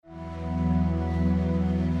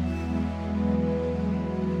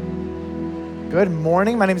Good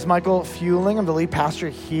morning. My name is Michael Fueling. I'm the lead pastor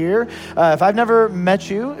here. If I've never met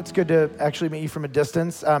you, it's good to actually meet you from a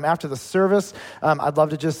distance. After the service, I'd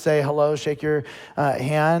love to just say hello, shake your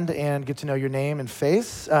hand, and get to know your name and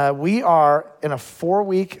face. We are in a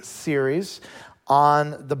 4-week series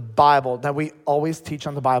on the Bible. Now, we always teach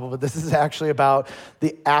on the Bible, but this is actually about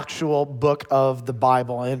the actual book of the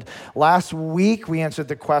Bible. And last week, we answered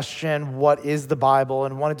the question, what is the Bible?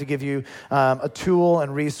 And wanted to give you a tool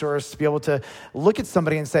and resource to be able to look at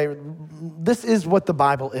somebody and say, this is what the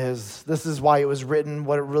Bible is. This is why it was written,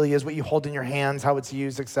 what it really is, what you hold in your hands, how it's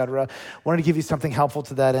used, etc. Wanted to give you something helpful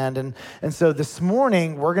to that end. And so this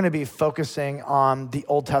morning, we're going to be focusing on the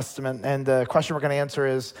Old Testament. And the question we're going to answer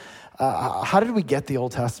is, how did we get the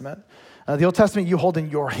Old Testament? The Old Testament you hold in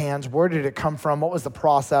your hands, where did it come from? What was the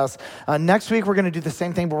process? Next week, we're going to do the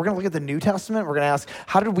same thing, but we're going to look at the New Testament. We're going to ask,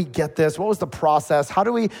 how did we get this? What was the process? How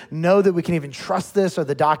do we know that we can even trust this? Are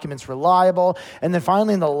the documents reliable? And then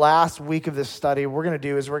finally, in the last week of this study, what we're going to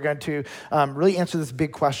do is we're going to really answer this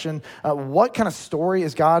big question. What kind of story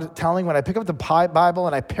is God telling? When I pick up the Bible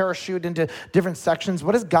and I parachute into different sections,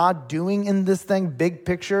 what is God doing in this thing, big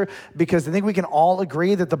picture? Because I think we can all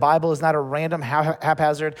agree that the Bible is not a random,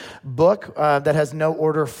 haphazard book that has no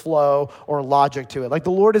order, flow, or logic to it. Like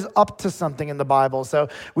the Lord is up to something in the Bible. So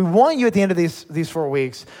we want you at the end of these 4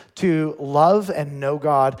 weeks to love and know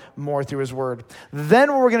God more through his word.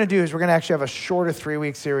 Then what we're going to do is we're going to actually have a shorter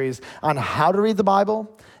 3-week series on how to read the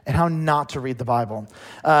Bible and how not to read the Bible.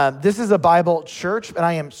 This is a Bible church, and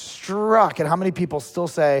I am struck at how many people still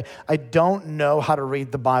say, I don't know how to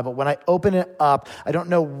read the Bible. When I open it up, I don't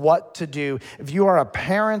know what to do. If you are a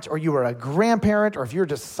parent or you are a grandparent or if you're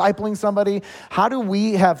discipling somebody, how do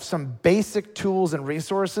we have some basic tools and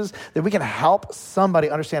resources that we can help somebody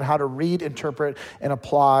understand how to read, interpret, and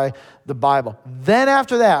apply the Bible? Then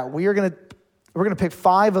after that, we're going to pick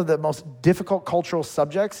 5 of the most difficult cultural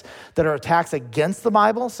subjects that are attacks against the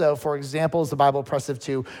Bible. So, for example, is the Bible oppressive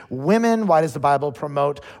to women? Why does the Bible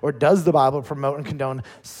promote, or does the Bible promote and condone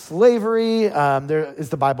slavery? There is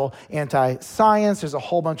the Bible anti-science. There's a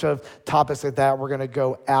whole bunch of topics like that we're going to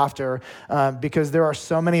go after because there are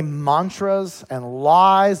so many mantras and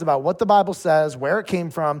lies about what the Bible says, where it came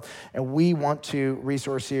from, and we want to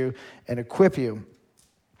resource you and equip you.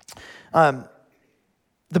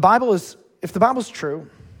 If the Bible's true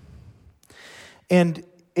and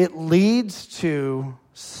it leads to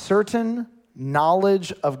certain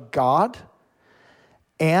knowledge of God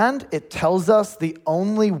and it tells us the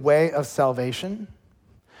only way of salvation,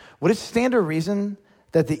 would it stand to reason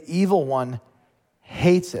that the evil one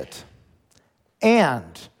hates it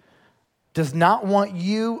and does not want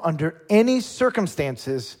you under any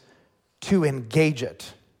circumstances to engage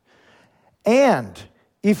it? And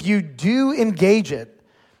if you do engage it,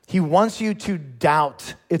 he wants you to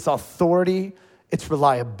doubt its authority, its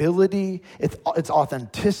reliability, its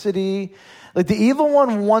authenticity. Like the evil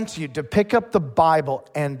one wants you to pick up the Bible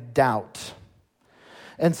and doubt.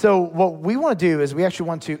 And so what we want to do is we actually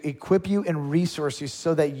want to equip you and resource you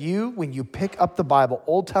so that you, when you pick up the Bible,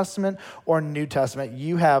 Old Testament or New Testament,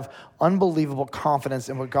 you have unbelievable confidence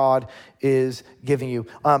in what God is giving you.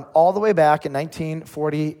 All the way back in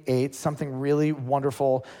 1948, something really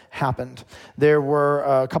wonderful happened. There were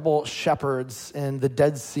a couple shepherds in the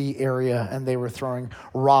Dead Sea area, and they were throwing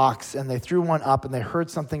rocks, and they threw one up, and they heard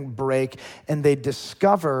something break, and they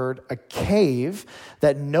discovered a cave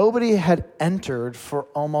that nobody had entered for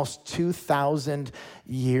almost 2,000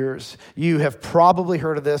 years. You have probably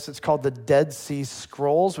heard of this. It's called the Dead Sea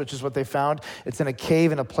Scrolls, which is what they found. It's in a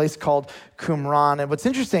cave in a place called Qumran. And what's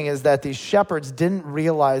interesting is that these shepherds didn't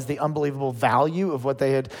realize the unbelievable value of what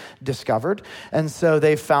they had discovered. And so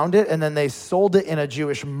they found it, and then they sold it in a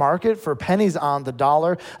Jewish market for pennies on the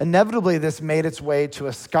dollar. Inevitably, this made its way to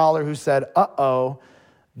a scholar who said,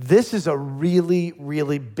 this is a really,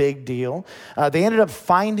 really big deal. They ended up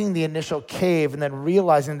finding the initial cave and then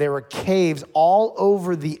realizing there were caves all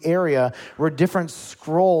over the area where different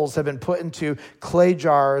scrolls have been put into clay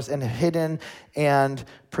jars and hidden and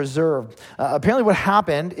preserved. Apparently what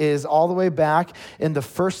happened is all the way back in the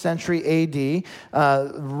 1st century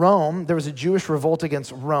AD, Rome, there was a Jewish revolt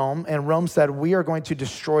against Rome, and Rome said, we are going to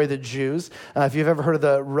destroy the Jews. If you've ever heard of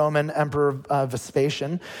the Roman Emperor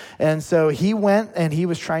Vespasian. And so he went and he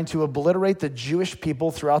was trying to obliterate the Jewish people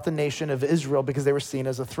throughout the nation of Israel because they were seen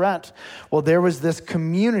as a threat. Well, there was this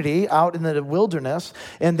community out in the wilderness,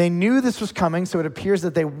 and they knew this was coming, so it appears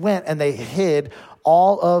that they went and they hid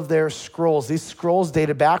all of their scrolls. These scrolls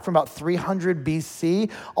dated back from about 300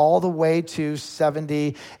 BC all the way to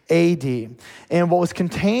 70 AD. And what was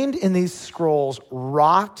contained in these scrolls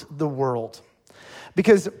rocked the world.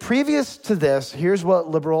 Because previous to this, here's what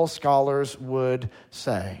liberal scholars would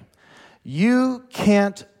say. You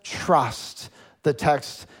can't trust the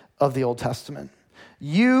text of the Old Testament.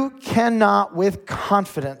 You cannot with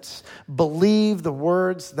confidence believe the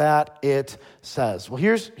words that it says. Well,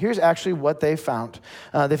 here's actually what they found.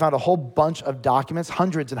 They found a whole bunch of documents,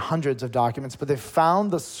 hundreds and hundreds of documents, but they found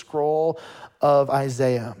the scroll of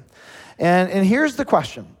Isaiah. And here's the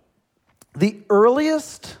question. The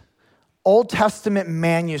earliest Old Testament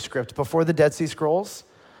manuscript before the Dead Sea Scrolls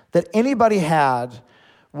that anybody had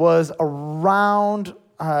was around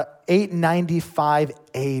 895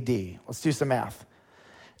 AD. Let's do some math.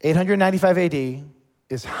 895 AD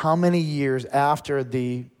is how many years after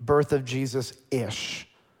the birth of Jesus-ish?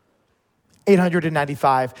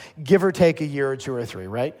 895, give or take a year or two or three,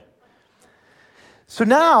 right? So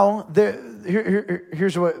now,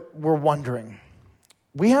 here's what we're wondering.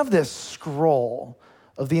 We have this scroll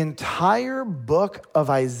of the entire book of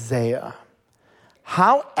Isaiah.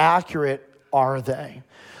 How accurate are they?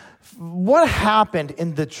 What happened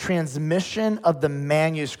in the transmission of the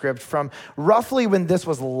manuscript from roughly when this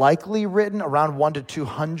was likely written, around 1 to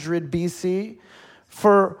 200 BC,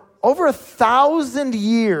 for over 1,000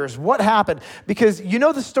 years? What happened? Because you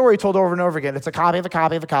know the story told over and over again. It's a copy of a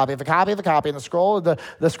copy of a copy of a copy of a copy, and the scroll,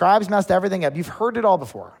 the scribes messed everything up. You've heard it all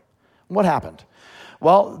before. What happened?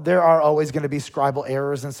 Well, there are always going to be scribal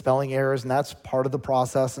errors and spelling errors, and that's part of the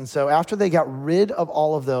process. And so after they got rid of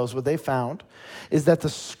all of those, what they found is that the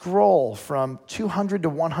scroll from 200 to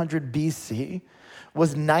 100 BC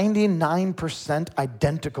was 99%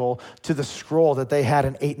 identical to the scroll that they had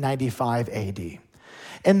in 895 AD.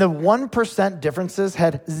 And the 1% differences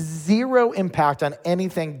had zero impact on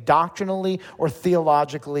anything doctrinally or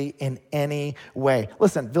theologically in any way.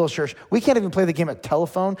 Listen, Village Church, we can't even play the game of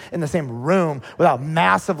telephone in the same room without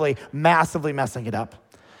massively, massively messing it up.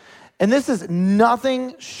 And this is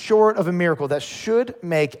nothing short of a miracle that should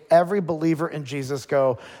make every believer in Jesus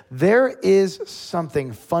go, there is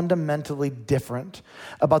something fundamentally different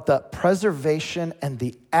about the preservation and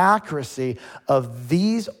the accuracy of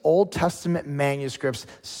these Old Testament manuscripts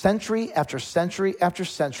century after century after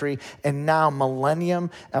century, and now millennium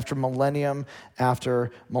after millennium after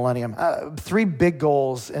millennium. 3 big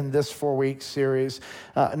goals in this 4-week series.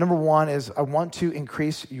 Number 1 is I want to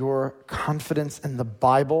increase your confidence in the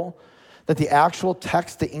Bible, that the actual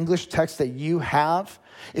text, the English text that you have,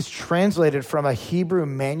 is translated from a Hebrew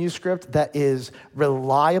manuscript that is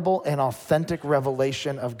reliable and authentic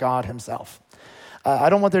revelation of God himself.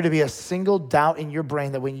 I don't want there to be a single doubt in your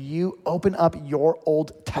brain that when you open up your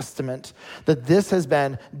Old Testament, that this has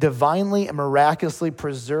been divinely and miraculously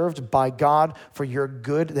preserved by God for your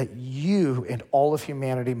good, that you and all of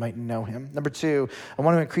humanity might know him. Number 2, I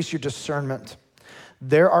want to increase your discernment.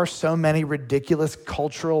 There are so many ridiculous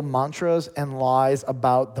cultural mantras and lies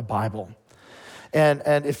about the Bible.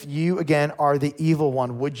 And if you, again, are the evil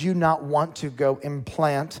one, would you not want to go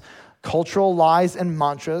implant cultural lies and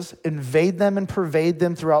mantras, invade them and pervade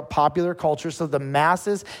them throughout popular culture so the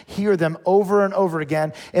masses hear them over and over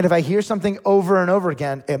again? And if I hear something over and over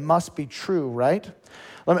again, it must be true, right?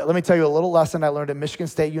 Let me tell you a little lesson I learned at Michigan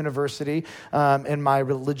State University in my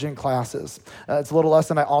religion classes. It's a little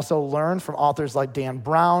lesson I also learned from authors like Dan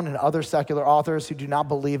Brown and other secular authors who do not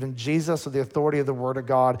believe in Jesus or the authority of the Word of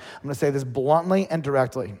God. I'm going to say this bluntly and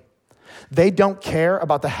directly. They don't care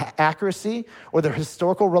about the accuracy or the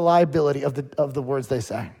historical reliability of the words they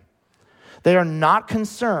say. They are not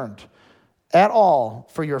concerned at all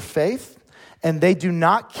for your faith, and they do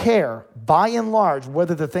not care, by and large,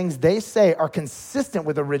 whether the things they say are consistent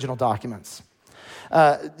with original documents.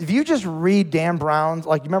 If you just read Dan Brown's,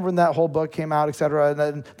 like, you remember when that whole book came out, et cetera, and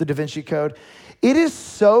then the Da Vinci Code, it is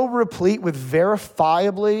so replete with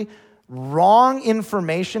verifiably wrong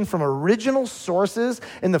information from original sources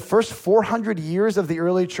in the first 400 years of the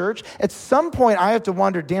early church. At some point, I have to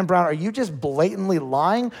wonder, Dan Brown, are you just blatantly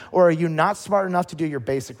lying, or are you not smart enough to do your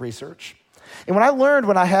basic research? And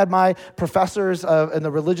when I had my professors in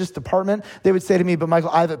the religious department, they would say to me, but Michael,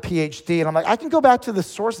 I have a PhD. And I'm like, I can go back to the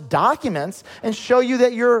source documents and show you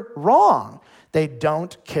that you're wrong. They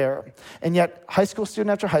don't care. And yet, high school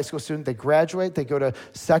student after high school student, they graduate, they go to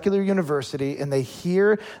secular university, and they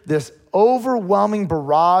hear this overwhelming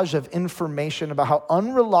barrage of information about how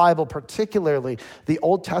unreliable, particularly, the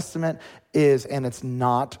Old Testament is, and it's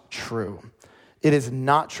not true. It is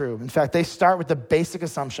not true. In fact, they start with the basic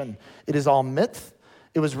assumption. It is all myth.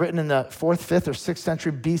 It was written in the 4th, 5th, or 6th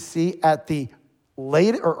century BC at the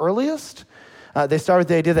late or earliest. They start with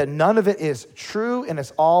the idea that none of it is true, and it's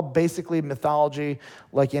all basically mythology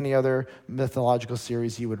like any other mythological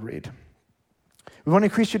series you would read. We want to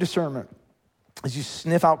increase your discernment. as you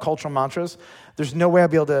sniff out cultural mantras, there's no way I'll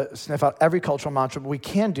be able to sniff out every cultural mantra. What we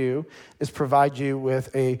can do is provide you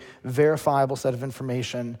with a verifiable set of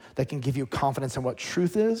information that can give you confidence in what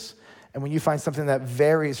truth is. And when you find something that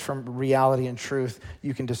varies from reality and truth,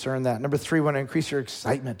 you can discern that. Number 3, we want to increase your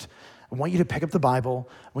excitement. I want you to pick up the Bible.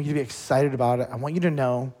 I want you to be excited about it. I want you to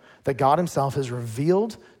know that God himself has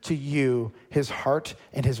revealed to you his heart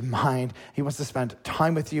and his mind. He wants to spend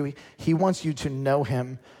time with you. He wants you to know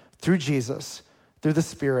him through Jesus, through the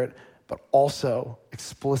Spirit, but also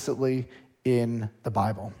explicitly in the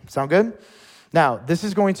Bible. Sound good? Now, this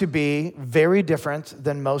is going to be very different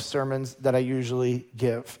than most sermons that I usually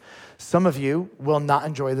give. Some of you will not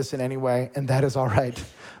enjoy this in any way, and that is all right.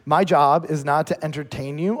 My job is not to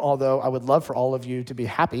entertain you, although I would love for all of you to be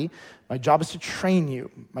happy. My job is to train you.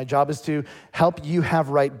 My job is to help you have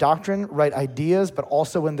right doctrine, right ideas, but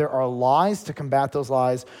also when there are lies, to combat those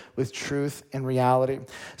lies with truth and reality.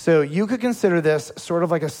 So you could consider this sort of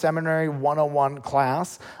like a seminary 101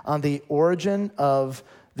 class on the origin of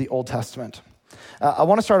the Old Testament. I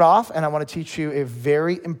want to start off, and I want to teach you a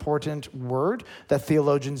very important word that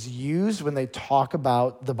theologians use when they talk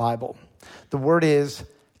about the Bible. The word is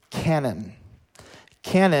canon.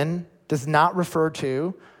 Canon does not refer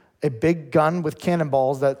to a big gun with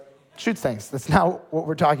cannonballs that shoots things. That's not what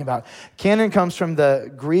we're talking about. Canon comes from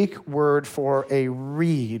the Greek word for a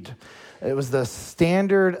reed. It was the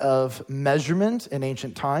standard of measurement in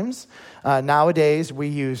ancient times. Nowadays, we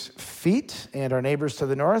use feet, and our neighbors to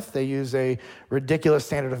the north, they use a ridiculous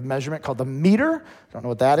standard of measurement called the meter. Don't know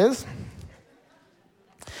what that is.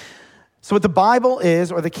 So what the Bible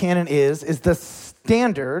is, or the canon is the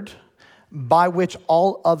standard by which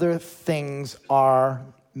all other things are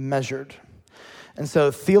measured. And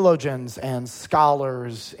so theologians and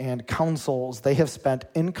scholars and councils, they have spent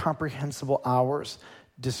incomprehensible hours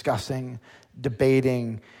discussing,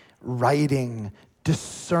 debating, writing,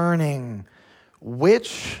 discerning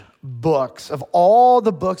which books, of all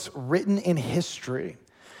the books written in history,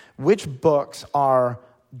 which books are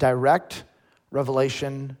direct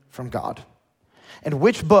revelation from God, and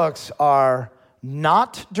which books are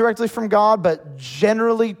not directly from God, but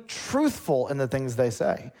generally truthful in the things they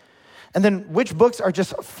say. And then which books are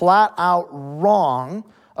just flat out wrong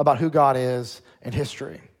about who God is in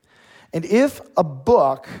history. And if a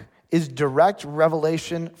book is direct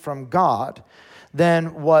revelation from God,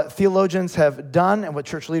 then what theologians have done and what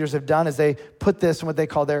church leaders have done is they put this in what they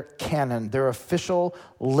call their canon, their official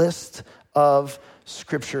list of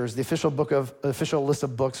scriptures, the official list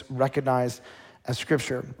of books recognized as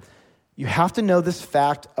scripture. You have to know this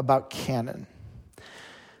fact about canon.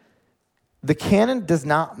 The canon does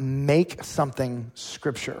not make something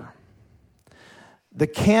scripture. The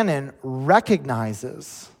canon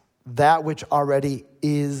recognizes that which already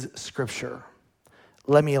is scripture.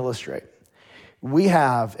 Let me illustrate. We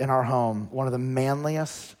have in our home one of the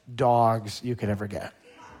manliest dogs you could ever get.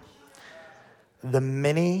 The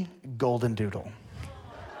mini golden doodle.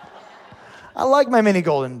 I like my mini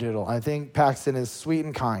golden doodle. I think Paxton is sweet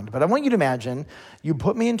and kind. But I want you to imagine you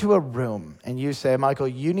put me into a room and you say, Michael,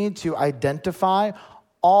 you need to identify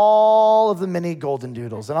all of the mini golden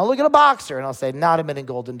doodles. And I'll look at a boxer and I'll say, not a mini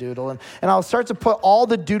golden doodle. And I'll start to put all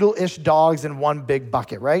the doodle-ish dogs in one big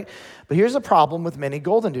bucket, right? But here's the problem with mini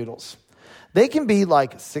golden doodles. They can be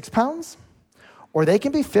like 6 pounds, or they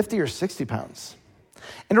can be 50 or 60 pounds.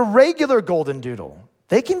 And a regular golden doodle,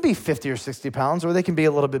 they can be 50 or 60 pounds, or they can be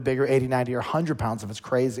a little bit bigger, 80, 90, or 100 pounds if it's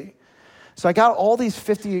crazy. So I got all these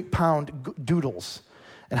 50-pound doodles.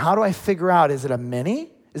 And how do I figure out, is it a mini?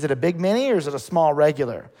 Is it a big mini or is it a small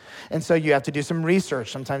regular? And so you have to do some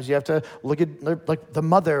research. Sometimes you have to look at like the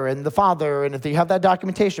mother and the father, and if you have that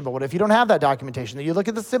documentation. But what if you don't have that documentation? Then you look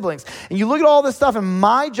at the siblings, and you look at all this stuff, and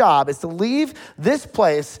my job is to leave this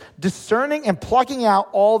place discerning and plucking out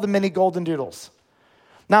all the mini golden doodles.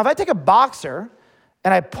 Now, if I take a boxer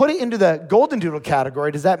and I put it into the golden doodle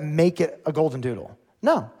category, does that make it a golden doodle?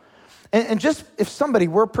 No. And just if somebody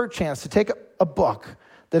were perchance to take a book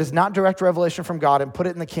that is not direct revelation from God and put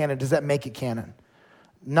it in the canon, does that make it canon?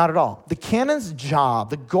 Not at all. The canon's job,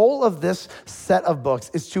 the goal of this set of books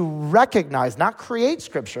is to recognize, not create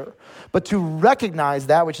scripture, but to recognize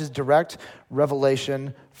that which is direct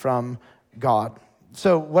revelation from God.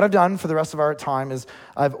 So what I've done for the rest of our time is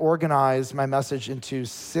I've organized my message into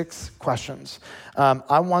 6 questions.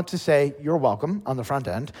 I want to say you're welcome on the front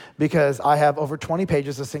end because I have over 20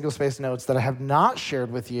 pages of single-spaced notes that I have not shared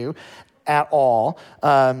with you at all.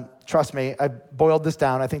 Trust me, I boiled this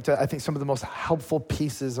down, I think some of the most helpful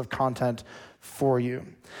pieces of content for you.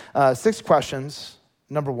 6 questions.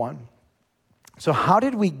 Number 1. So how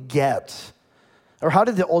did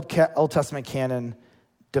the Old Testament canon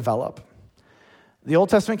develop? The Old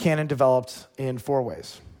Testament canon developed in 4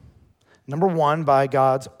 ways. Number 1, by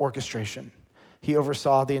God's orchestration. He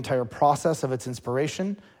oversaw the entire process of its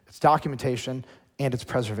inspiration, its documentation, and its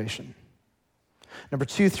preservation. Number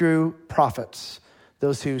 2, through prophets,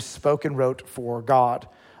 those who spoke and wrote for God.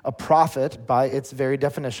 A prophet, by its very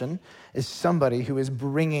definition, is somebody who is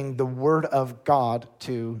bringing the word of God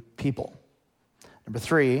to people. Number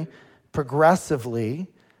 3, progressively,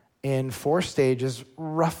 in 4 stages,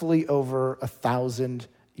 roughly over 1,000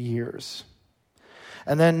 years.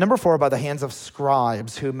 And then number 4, by the hands of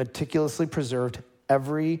scribes who meticulously preserved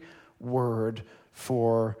every word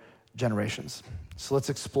for generations. So let's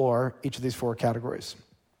explore each of these 4 categories.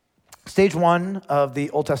 Stage 1 of the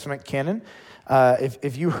Old Testament canon.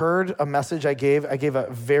 If you heard a message I gave a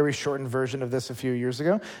very shortened version of this a few years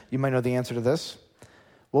ago. You might know the answer to this.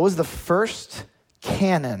 What was the first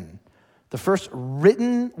canon, the first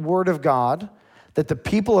written word of God that the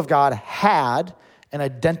people of God had and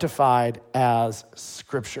identified as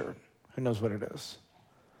Scripture? Who knows what it is?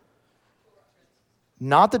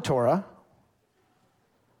 Not the Torah.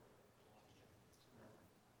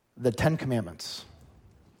 The 10 Commandments.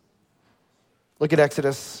 Look at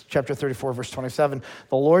Exodus chapter 34, verse 27.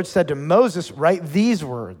 The Lord said to Moses, write these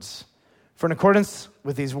words. For in accordance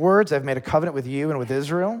with these words, I've made a covenant with you and with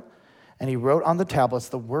Israel. And he wrote on the tablets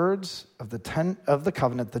the words of the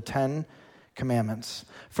covenant, the 10 Commandments.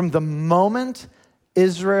 From the moment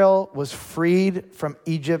Israel was freed from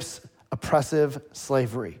Egypt's oppressive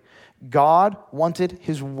slavery, God wanted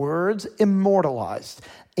his words immortalized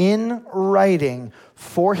in writing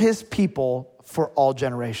for his people for all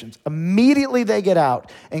generations. Immediately they get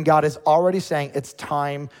out, and God is already saying it's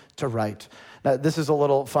time to write. Now, this is a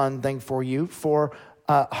little fun thing for you. For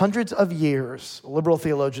hundreds of years, liberal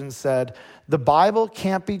theologians said the Bible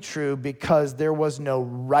can't be true because there was no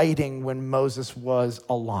writing when Moses was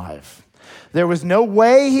alive. There was no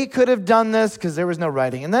way he could have done this because there was no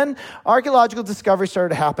writing. And then archaeological discovery started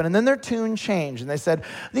to happen, and then their tune changed. And they said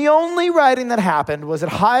the only writing that happened was at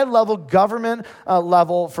high-level government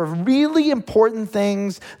level for really important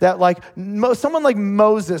things that someone like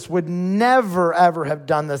Moses would never, ever have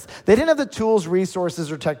done this. They didn't have the tools,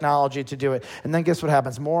 resources, or technology to do it. And then guess what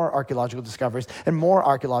happens? More archaeological discoveries and more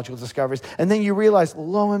archaeological discoveries. And then you realize,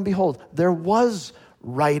 lo and behold, there was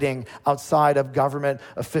writing outside of government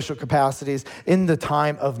official capacities in the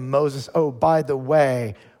time of Moses. Oh, by the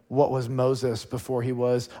way, what was Moses before he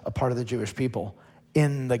was a part of the Jewish people?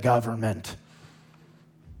 In the government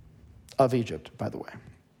of Egypt, by the way.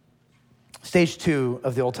 Stage 2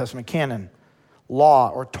 of the Old Testament canon. Law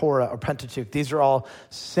or Torah or Pentateuch. These are all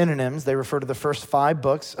synonyms. They refer to the first 5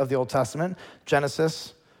 books of the Old Testament.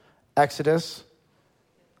 Genesis, Exodus,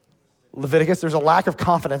 Leviticus. There's a lack of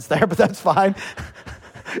confidence there, but that's fine.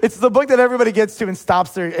 It's the book that everybody gets to and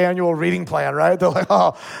stops their annual reading plan, right? They're like,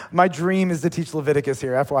 oh, my dream is to teach Leviticus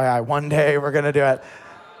here. FYI, one day we're going to do it.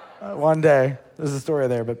 One day. There's a story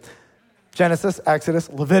there, but Genesis, Exodus,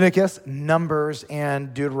 Leviticus, Numbers,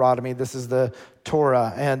 and Deuteronomy. This is the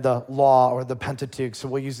Torah and the law or the Pentateuch. So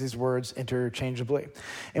we'll use these words interchangeably.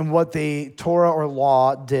 And what the Torah or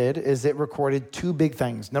law did is it recorded 2 big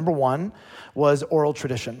things. Number 1 was oral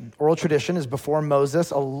tradition. Oral tradition is before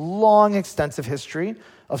Moses, a long, extensive history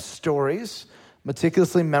of stories,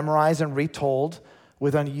 meticulously memorized and retold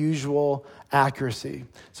with unusual accuracy.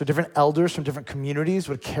 So different elders from different communities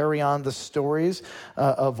would carry on the stories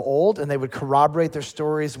of old, and they would corroborate their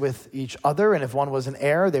stories with each other. And if one was in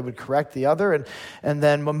error, they would correct the other. And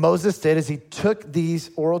then what Moses did is he took these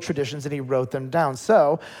oral traditions and he wrote them down.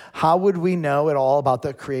 So how would we know at all about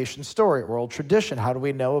the creation story, oral tradition? How do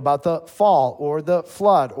we know about the fall or the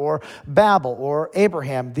flood or Babel or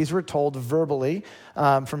Abraham? These were told verbally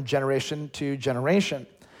from generation to generation.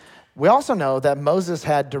 We also know that Moses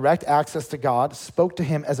had direct access to God, spoke to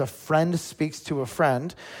him as a friend speaks to a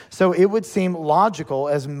friend. So it would seem logical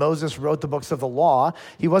as Moses wrote the books of the law,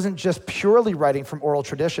 he wasn't just purely writing from oral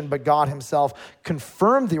tradition, but God himself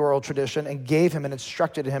confirmed the oral tradition and gave him and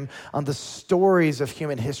instructed him on the stories of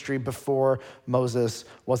human history before Moses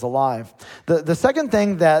was alive. The second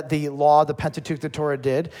thing that the law, the Pentateuch, the Torah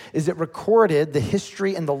did is it recorded the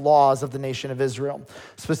history and the laws of the nation of Israel.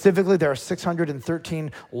 Specifically, there are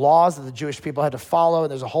 613 laws that the Jewish people had to follow,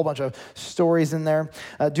 and there's a whole bunch of stories in there.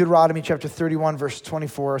 Deuteronomy chapter 31, verse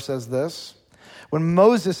 24 says this: when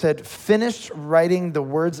Moses had finished writing the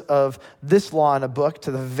words of this law in a book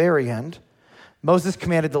to the very end, Moses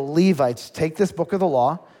commanded the Levites, take this book of the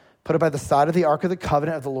law, put it by the side of the ark of the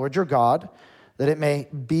covenant of the Lord your God, that it may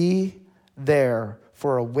be there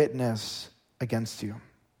for a witness against you.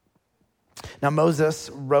 Now, Moses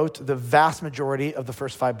wrote the vast majority of the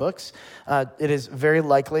first 5 books. It is very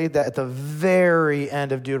likely that at the very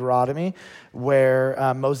end of Deuteronomy,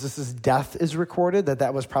 where Moses' death is recorded,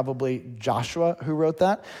 that was probably Joshua who wrote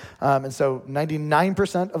that. And so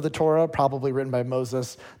 99% of the Torah probably written by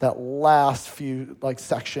Moses. That last few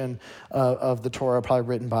section of the Torah probably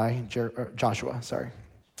written by Joshua.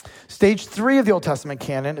 Stage 3 of the Old Testament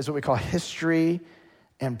canon is what we call history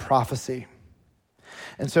and prophecy.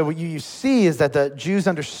 And so what you see is that the Jews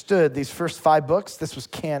understood these first 5 books, this was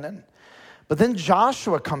canon. But then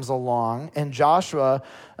Joshua comes along, and Joshua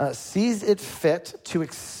sees it fit to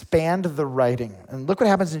expand the writing. And look what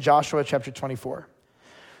happens in Joshua chapter 24.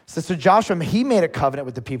 So Joshua, he made a covenant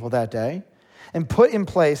with the people that day and put in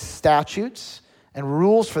place statutes and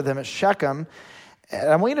rules for them at Shechem. And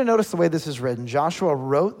I want you to notice the way this is written. Joshua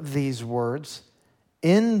wrote these words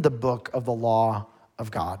in the book of the law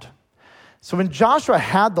of God. So when Joshua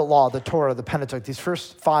had the law, the Torah, the Pentateuch, these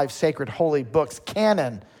first 5 sacred holy books,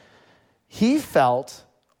 canon, he felt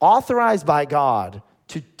authorized by God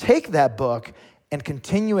to take that book and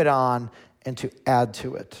continue it on and to add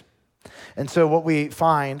to it. And so what we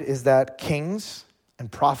find is that kings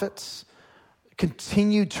and prophets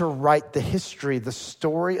continue to write the history, the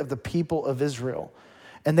story of the people of Israel.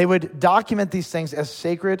 And they would document these things as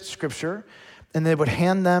sacred scripture, and they would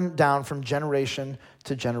hand them down from generation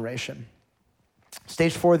to generation.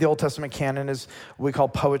 Stage 4 of the Old Testament canon is what we call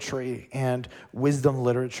poetry and wisdom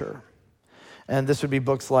literature. And this would be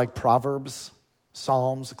books like Proverbs,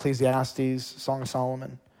 Psalms, Ecclesiastes, Song of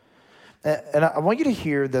Solomon. And I want you to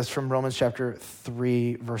hear this from Romans chapter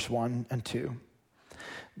 3, verse 1 and 2.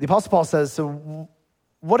 The Apostle Paul says, so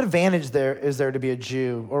what advantage is there to be a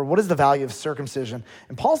Jew? Or what is the value of circumcision?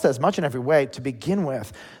 And Paul says, much in every way, to begin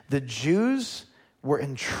with, the Jews were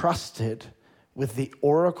entrusted with the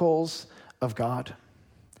oracles of God.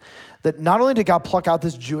 That not only did God pluck out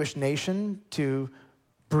this Jewish nation to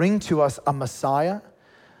bring to us a Messiah,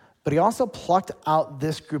 but he also plucked out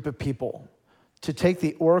this group of people to take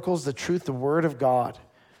the oracles, the truth, the word of God,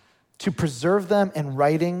 to preserve them in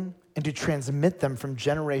writing and to transmit them from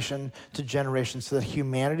generation to generation so that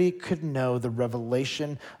humanity could know the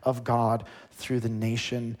revelation of God through the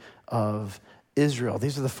nation of Israel.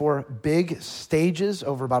 These are the 4 big stages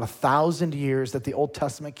over about 1,000 years that the Old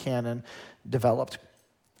Testament canon developed.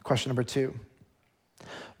 Question number 2.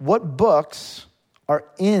 What books are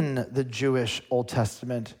in the Jewish Old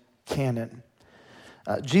Testament canon?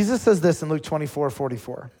 Jesus says this in Luke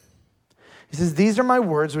 24:44. He says, these are my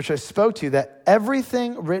words which I spoke to you, that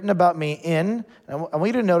everything written about me and I want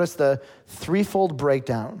you to notice the threefold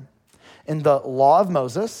breakdown, in the law of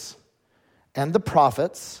Moses and the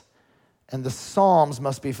prophets and the Psalms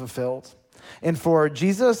must be fulfilled. And for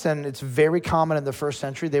Jesus, and it's very common in the first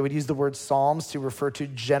century, they would use the word Psalms to refer to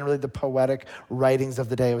generally the poetic writings of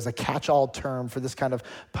the day. It was a catch-all term for this kind of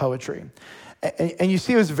poetry. And you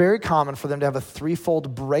see, it was very common for them to have a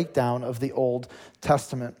threefold breakdown of the Old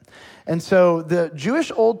Testament. And so the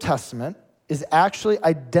Jewish Old Testament is actually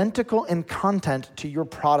identical in content to your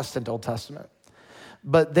Protestant Old Testament.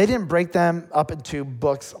 But they didn't break them up into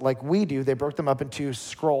books like we do. They broke them up into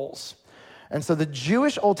scrolls. And so the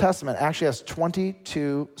Jewish Old Testament actually has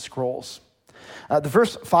 22 scrolls. The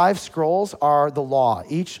first 5 scrolls are the law.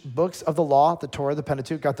 Each books of the law, the Torah, the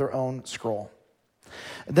Pentateuch, got their own scroll.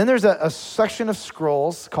 And then there's a section of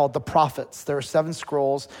scrolls called the prophets. There are 7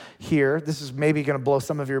 scrolls here. This is maybe going to blow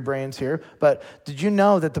some of your brains here. But did you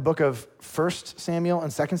know that the book of 1 Samuel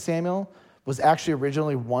and 2 Samuel was actually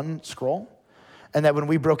originally one scroll? And that when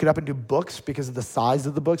we broke it up into books, because of the size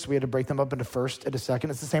of the books, we had to break them up into first and a second.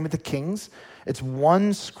 It's the same with the Kings. It's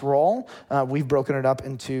one scroll. We've broken it up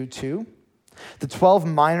into 2. The 12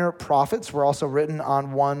 minor prophets were also written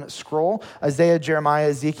on one scroll. Isaiah, Jeremiah,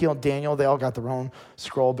 Ezekiel, Daniel, they all got their own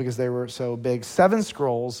scroll because they were so big. 7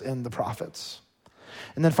 scrolls in the prophets.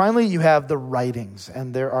 And then finally, you have the writings.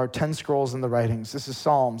 And there are 10 scrolls in the writings. This is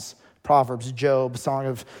Psalms, Proverbs, Job, Song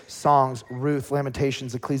of Songs, Ruth,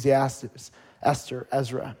 Lamentations, Ecclesiastes, Esther,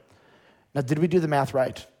 Ezra. Now, did we do the math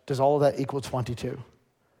right? Does all of that equal 22?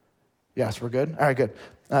 Yes, we're good? All right, good.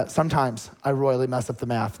 Sometimes I royally mess up the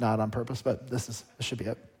math, not on purpose, but this should be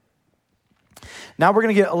it. Now we're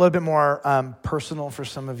going to get a little bit more personal for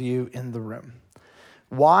some of you in the room.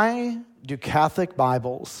 Why do Catholic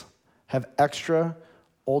Bibles have extra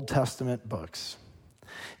Old Testament books?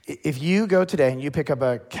 If you go today and you pick up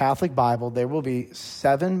a Catholic Bible, there will be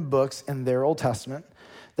 7 books in their Old Testament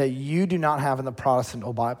that you do not have in the Protestant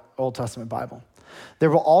Old Testament Bible. There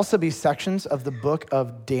will also be sections of the book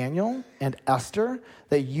of Daniel and Esther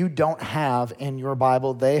that you don't have in your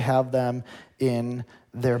Bible. They have them in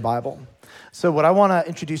their Bible. So what I want to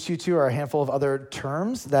introduce you to are a handful of other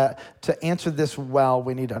terms that, to answer this well,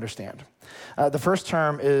 we need to understand. The first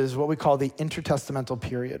term is what we call the intertestamental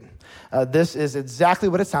period. This is exactly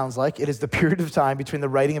what it sounds like. It is the period of time between the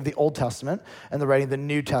writing of the Old Testament and the writing of the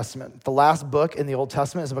New Testament. The last book in the Old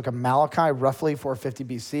Testament is the book of Malachi, roughly 450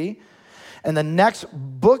 BC. And the next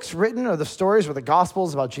books written are the stories or the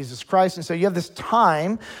Gospels about Jesus Christ. And so you have this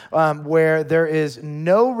time where there is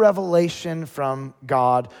no revelation from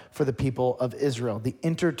God for the people of Israel, the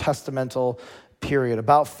intertestamental period,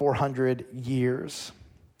 about 400 years.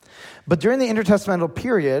 But during the intertestamental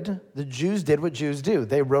period, the Jews did what Jews do.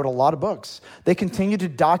 They wrote a lot of books. They continued to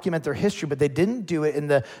document their history, but they didn't do it in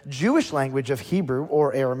the Jewish language of Hebrew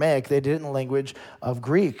or Aramaic. They did it in the language of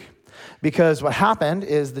Greek. Because what happened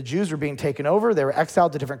is the Jews were being taken over, they were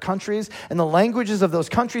exiled to different countries, and the languages of those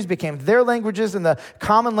countries became their languages, and the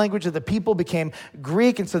common language of the people became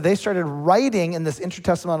Greek, and so they started writing in this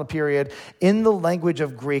intertestamental period in the language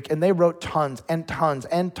of Greek, and they wrote tons and tons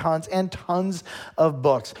and tons and tons of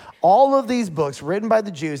books. All of these books written by the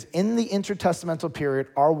Jews in the intertestamental period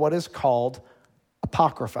are what is called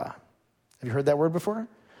Apocrypha. Have you heard that word before?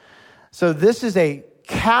 So this is a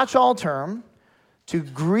catch-all term to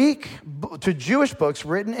Jewish books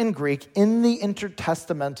written in Greek in the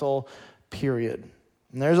intertestamental period.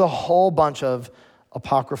 And there's a whole bunch of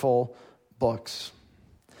apocryphal books.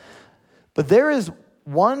 But there is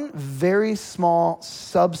one very small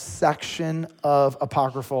subsection of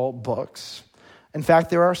apocryphal books. In fact,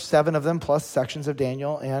 there are 7 of them, plus sections of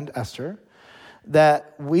Daniel and Esther,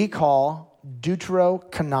 that we call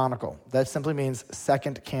deuterocanonical. That simply means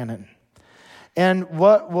second canon. And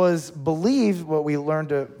what was believed, what we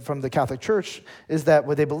learned from the Catholic Church, is that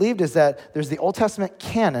what they believed is that there's the Old Testament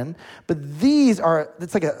canon, but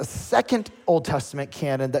it's like a second Old Testament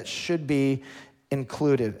canon that should be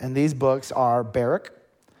included. And these books are Baruch,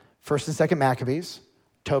 1st and 2nd Maccabees,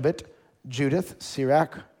 Tobit, Judith,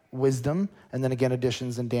 Sirach, Wisdom, and then again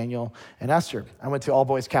additions in Daniel and Esther. I went to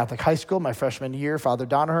all-boys Catholic high school my freshman year. Father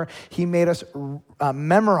Donaher, he made us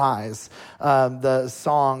memorize the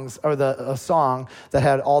songs, or a song that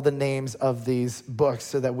had all the names of these books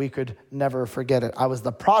so that we could never forget it. I was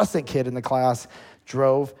the Protestant kid in the class,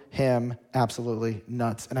 drove him absolutely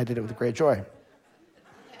nuts, and I did it with great joy.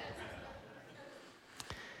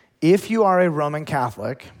 If you are a Roman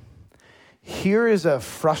Catholic, here is a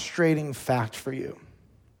frustrating fact for you.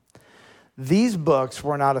 These books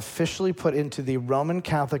were not officially put into the Roman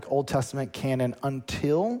Catholic Old Testament canon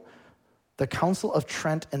until the Council of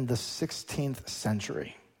Trent in the 16th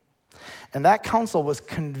century. And that council was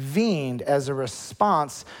convened as a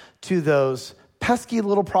response to those pesky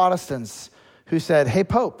little Protestants who said, hey,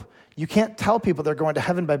 Pope, you can't tell people they're going to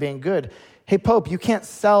heaven by being good. Hey, Pope, you can't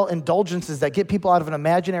sell indulgences that get people out of an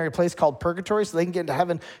imaginary place called purgatory so they can get into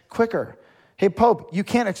heaven quicker. Hey, Pope, you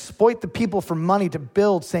can't exploit the people for money to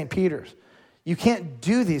build St. Peter's. You can't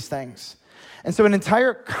do these things. And so an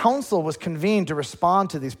entire council was convened to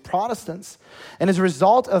respond to these Protestants. And as a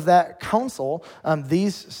result of that council,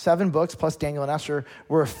 these 7 books, plus Daniel and Esther,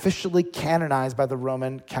 were officially canonized by the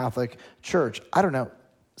Roman Catholic Church. I don't know,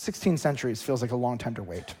 16 centuries feels like a long time to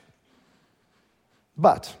wait.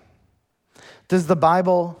 But does the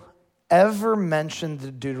Bible ever mention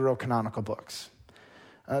the deuterocanonical books?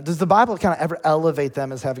 Does the Bible kind of ever elevate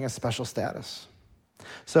them as having a special status?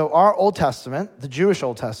 So our Old Testament, the Jewish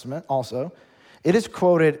Old Testament also, it is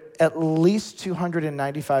quoted at least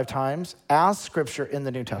 295 times as scripture in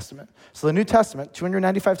the New Testament. So the New Testament,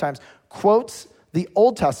 295 times, quotes the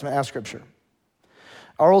Old Testament as scripture.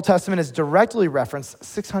 Our Old Testament is directly referenced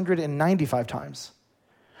 695 times.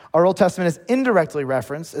 Our Old Testament is indirectly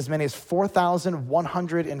referenced as many as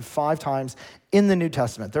 4,105 times in the New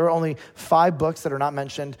Testament. There are only 5 books that are not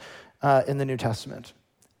mentioned in the New Testament.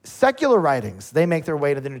 Secular writings, they make their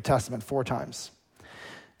way to the New Testament 4 times.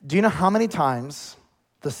 Do you know how many times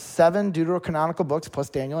the 7 deuterocanonical books, plus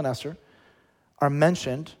Daniel and Esther, are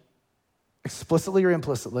mentioned explicitly or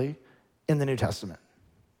implicitly in the New Testament?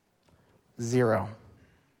 0.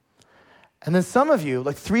 And then some of you,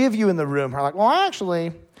 like 3 of you in the room, are like, well,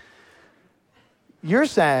 actually, you're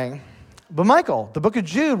saying, but Michael, the book of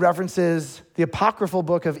Jude references the apocryphal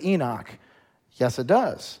book of Enoch. Yes, it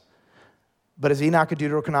does. But is Enoch a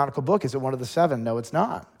deuterocanonical book? Is it one of the 7? No, it's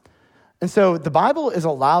not. And so the Bible is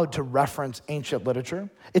allowed to reference ancient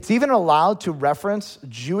literature. It's even allowed to reference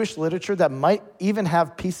Jewish literature that might even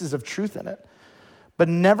have pieces of truth in it. But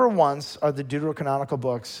never once are the deuterocanonical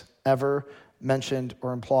books ever mentioned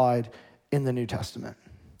or implied in the New Testament.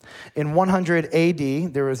 In 100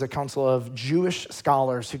 AD, there was a council of Jewish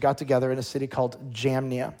scholars who got together in a city called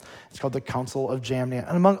Jamnia. It's called the Council of Jamnia.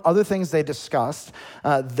 And among other things they discussed,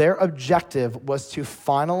 their objective was to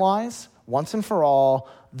finalize, once and for all,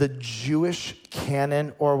 the Jewish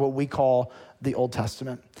canon, or what we call the Old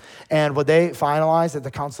Testament. And what they finalized at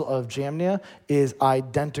the Council of Jamnia is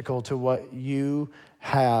identical to what you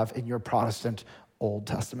have in your Protestant Old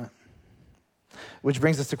Testament. Which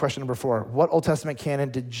brings us to question number 4. What Old Testament canon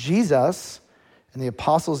did Jesus and the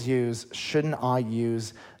apostles use? Shouldn't I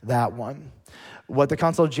use that one? What the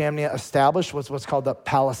Council of Jamnia established was what's called the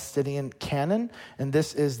Palestinian canon, and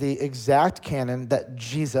this is the exact canon that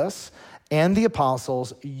Jesus and the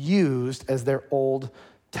apostles used as their Old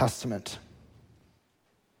Testament.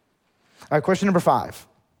 All right, question number 5.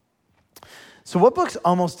 So what books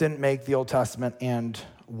almost didn't make the Old Testament and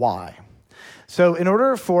why? So in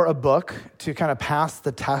order for a book to kind of pass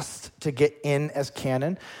the test to get in as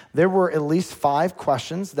canon, there were at least 5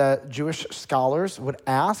 questions that Jewish scholars would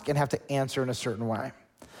ask and have to answer in a certain way.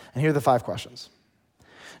 And here are the 5 questions.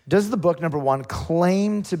 Does the book, number 1,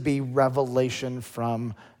 claim to be revelation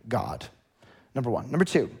from God? Number 1. Number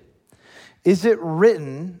 2, is it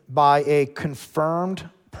written by a confirmed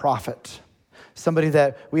prophet? Somebody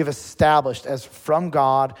that we have established as from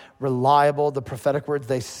God, reliable, the prophetic words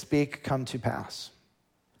they speak come to pass.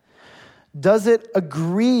 Does it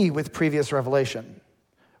agree with previous revelation?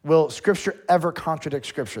 Will Scripture ever contradict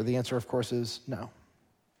Scripture? The answer, of course, is no.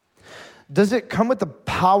 Does it come with the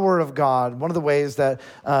power of God? One of the ways that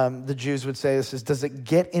the Jews would say this is, does it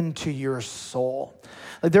get into your soul?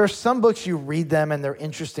 Like, there are some books you read them and they're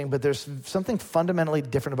interesting, but there's something fundamentally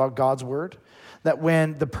different about God's word. That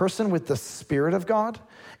when the person with the Spirit of God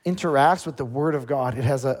interacts with the Word of God, it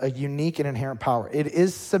has a unique and inherent power. It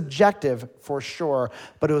is subjective for sure,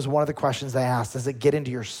 but it was one of the questions they asked. Does it get into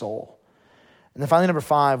your soul? And then finally, number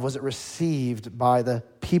 5, was it received by the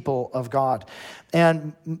people of God?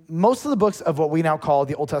 And most of the books of what we now call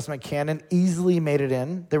the Old Testament canon easily made it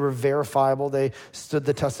in. They were verifiable. They stood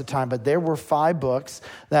the test of time. But there were 5 books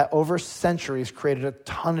that over centuries created a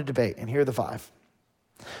ton of debate. And here are the 5.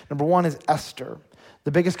 Number 1 is Esther.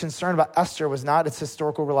 The biggest concern about Esther was not its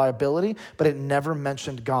historical reliability, but it never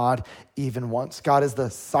mentioned God even once. God is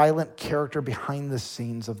the silent character behind the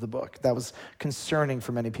scenes of the book. That was concerning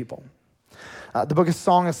for many people. The book of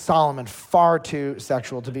Song of Solomon, far too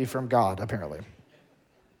sexual to be from God, apparently.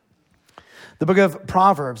 The book of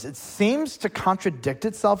Proverbs, it seems to contradict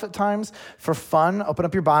itself at times. For fun, open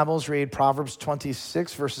up your Bibles, read Proverbs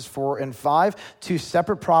 26, verses 4 and 5. 2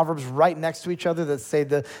 separate Proverbs right next to each other that say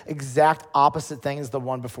the exact opposite thing as the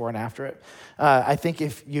one before and after it. I think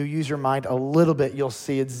if you use your mind a little bit, you'll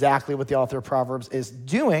see exactly what the author of Proverbs is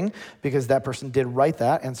doing, because that person did write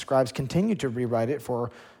that, and scribes continue to rewrite it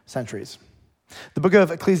for centuries. The book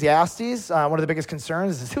of Ecclesiastes, one of the biggest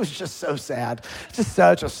concerns is it was just so sad. It's just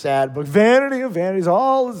such a sad book. Vanity of vanities,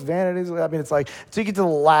 all is vanities. I mean, it's like, so you get to the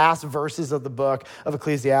last verses of the book of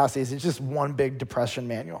Ecclesiastes, it's just one big depression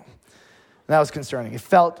manual. And that was concerning. It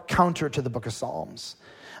felt counter to the book of Psalms.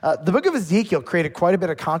 The book of Ezekiel created quite a bit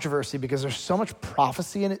of controversy because there's so much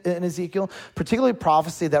prophecy in Ezekiel, particularly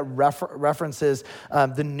prophecy that references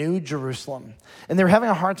the New Jerusalem. And they were having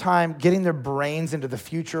a hard time getting their brains into the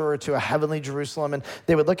future or to a heavenly Jerusalem. And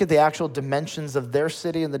they would look at the actual dimensions of their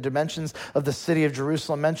city and the dimensions of the city of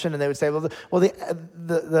Jerusalem mentioned, and they would say, well,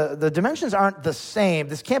 the dimensions aren't the same.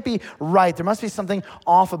 This can't be right. There must be something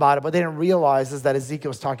off about it. What they didn't realize is that Ezekiel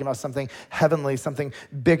was talking about something heavenly, something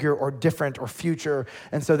bigger or different or future.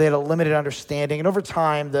 And so they had a limited understanding. And over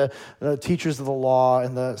time, the teachers of the law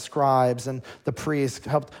and the scribes and the priests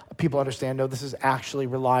helped people understand, no, this is actually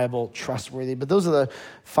reliable, trustworthy. But those are the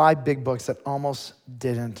 5 big books that almost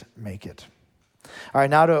didn't make it. All right,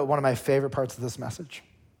 now to one of my favorite parts of this message.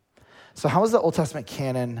 So how is the Old Testament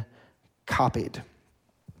canon copied?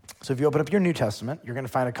 So if you open up your New Testament, you're going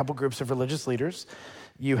to find a couple groups of religious leaders.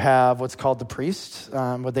 You have what's called the priests.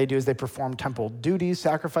 What they do is they perform temple duties,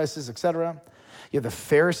 sacrifices, etc. You have the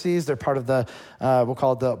Pharisees. They're part of the, we'll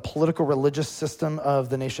call it the political religious system of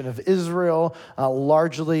the nation of Israel,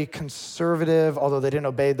 largely conservative, although they didn't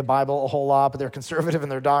obey the Bible a whole lot, but they're conservative in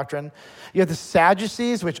their doctrine. You have the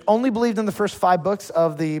Sadducees, which only believed in the first 5 books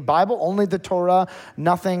of the Bible, only the Torah,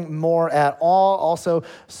 nothing more at all. Also,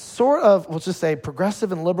 sort of, we'll just say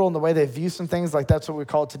progressive and liberal in the way they view some things, like that's what we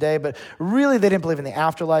call it today, but really they didn't believe in the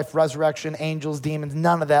afterlife, resurrection, angels, demons,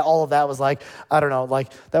 none of that. All of that was like, I don't know,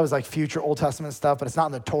 like that was like future Old Testament stuff, but it's not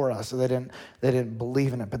in the Torah, so they didn't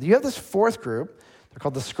believe in it. But you have this 4th group, they're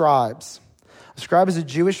called the scribes. A scribe is a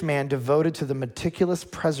Jewish man devoted to the meticulous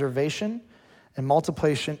preservation and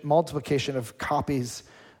multiplication of copies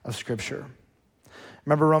of Scripture.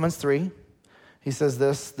 Remember Romans 3? He says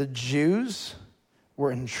this, the Jews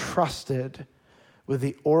were entrusted with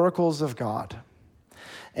the oracles of God.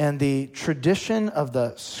 And the tradition of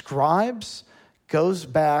the scribes goes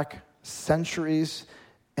back centuries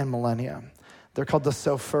and millennia. They're called the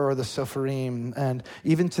Sofer, the Sopharim. And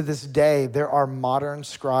even to this day, there are modern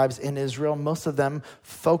scribes in Israel. Most of them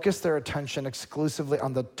focus their attention exclusively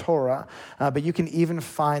on the Torah. But you can even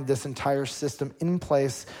find this entire system in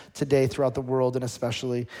place today throughout the world, and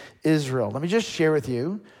especially Israel. Let me just share with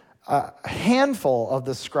you a handful of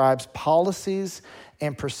the scribes' policies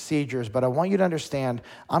and procedures, but I want you to understand,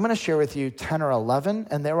 I'm going to share with you 10 or 11,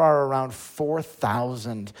 and there are around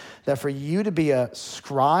 4,000, that for you to be a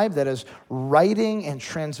scribe that is writing and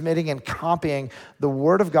transmitting and copying the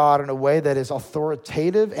word of God in a way that is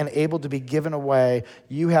authoritative and able to be given away,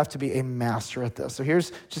 you have to be a master at this. So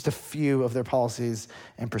here's just a few of their policies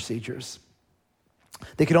and procedures.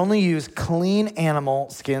 They could only use clean animal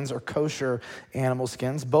skins or kosher animal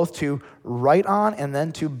skins, both to write on and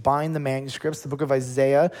then to bind the manuscripts. The book of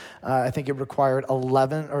Isaiah, I think it required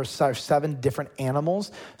 7 different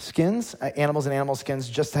animals and animal skins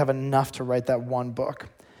just to have enough to write that one book.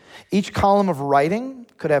 Each column of writing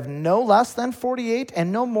could have no less than 48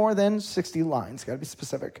 and no more than 60 lines. Got to be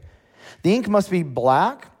specific. The ink must be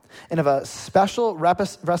black and of a special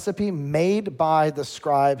recipe made by the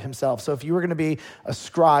scribe himself. So if you were going to be a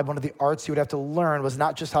scribe, one of the arts you would have to learn was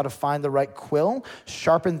not just how to find the right quill,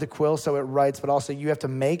 sharpen the quill so it writes, but also you have to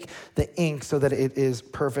make the ink so that it is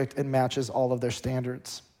perfect and matches all of their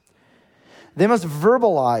standards. They must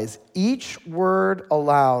verbalize each word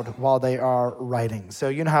aloud while they are writing. So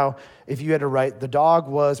you know how if you had to write, the dog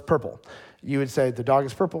was purple, you would say, the dog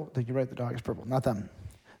is purple, then you write, the dog is purple, not them.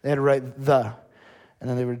 They had to write the, and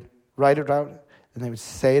then they would write it out, and they would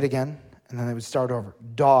say it again, and then they would start over.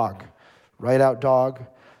 Dog. Write out dog,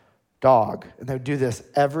 dog. And they would do this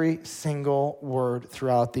every single word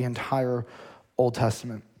throughout the entire Old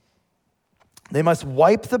Testament. They must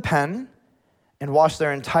wipe the pen and wash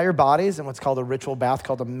their entire bodies in what's called a ritual bath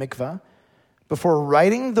called a mikveh before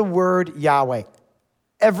writing the word Yahweh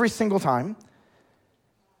every single time.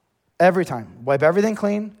 Every time. Wipe everything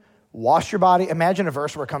clean. Wash your body. Imagine a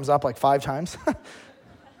verse where it comes up like 5 times.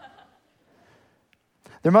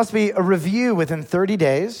 There must be a review within 30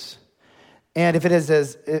 days. And if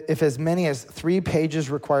as many as 3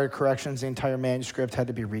 pages required corrections, the entire manuscript had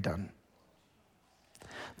to be redone.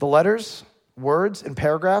 The letters, words, and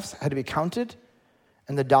paragraphs had to be counted,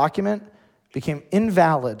 and the document became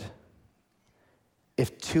invalid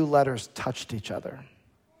if 2 letters touched each other.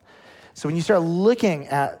 So when you start looking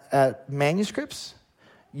at manuscripts,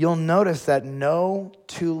 you'll notice that no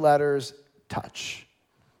 2 letters touch.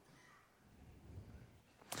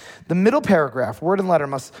 The middle paragraph, word and letter,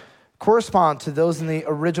 must correspond to those in the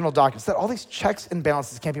original documents. That all these checks and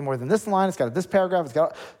balances can't be more than this line. It's got this paragraph. You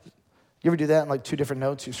ever do that in like 2 different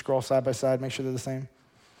notes? You scroll side by side, make sure they're the same?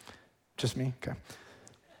 Just me? Okay.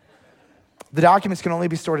 The documents can only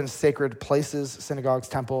be stored in sacred places, synagogues,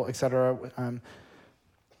 temple, etc.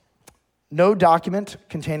 No document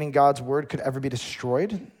containing God's word could ever be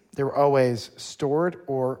destroyed. They were always stored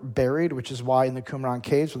or buried, which is why in the Qumran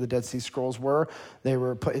caves where the Dead Sea Scrolls were, they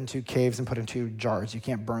were put into caves and put into jars. You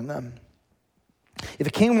can't burn them. If a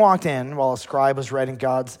king walked in while a scribe was writing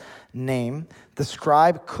God's name, the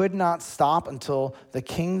scribe could not stop until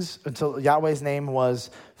Yahweh's name was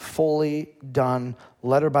fully done,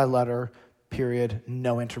 letter by letter, period,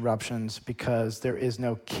 no interruptions, because there is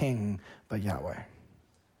no king but Yahweh.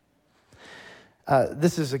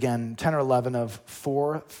 This is, again, 10 or 11 of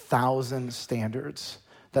 4,000 standards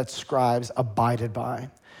that scribes abided by,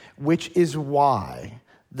 which is why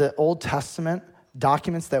the Old Testament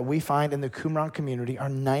documents that we find in the Qumran community are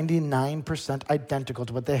 99% identical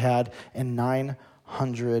to what they had in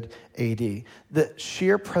 900 AD. The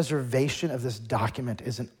sheer preservation of this document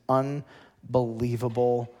is an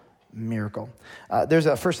unbelievable miracle. There's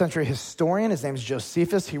a first century historian. His name's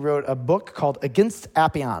Josephus. He wrote a book called Against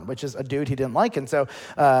Appian, which is a dude he didn't like. And so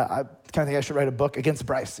I kind of think I should write a book against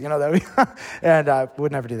Bryce. You know, and I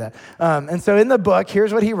would never do that. And so in the book,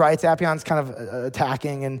 here's what he writes. Appion's kind of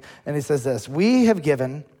attacking, and he says this: "We have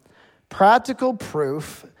given practical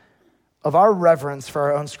proof of our reverence for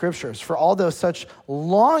our own scriptures. For although such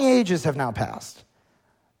long ages have now passed,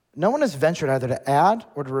 no one has ventured either to add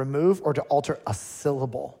or to remove or to alter a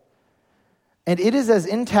syllable. And it is as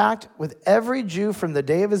intact with every Jew from the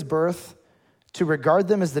day of his birth to regard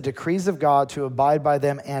them as the decrees of God, to abide by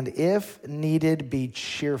them, and if needed, be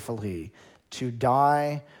cheerfully to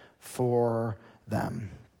die for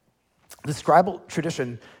them." The scribal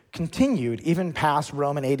tradition continued even past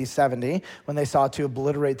Rome in AD 70 when they sought to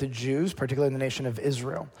obliterate the Jews, particularly in the nation of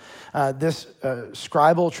Israel. This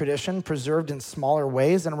scribal tradition preserved in smaller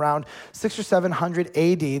ways, and around 600 or 700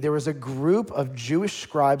 AD, there was a group of Jewish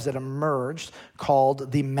scribes that emerged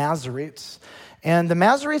called the Masoretes. And the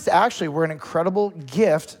Masoretes actually were an incredible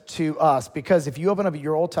gift to us because if you open up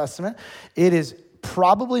your Old Testament, it is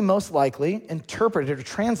probably most likely interpreted or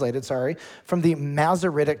translated, from the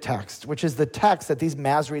Masoretic text, which is the text that these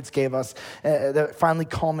Masoretes gave us that finally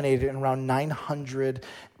culminated in around 900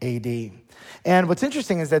 AD. And what's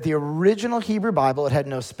interesting is that the original Hebrew Bible, it had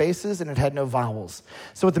no spaces and it had no vowels.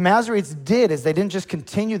 So what the Masoretes did is they didn't just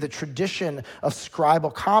continue the tradition of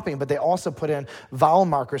scribal copying, but they also put in vowel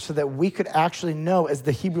markers so that we could actually know as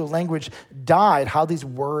the Hebrew language died how these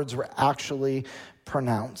words were actually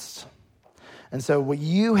pronounced. And so what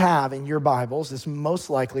you have in your Bibles is most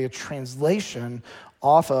likely a translation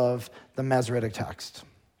off of the Masoretic text.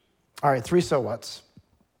 All right, 3 so whats.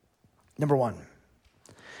 Number 1,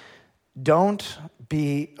 don't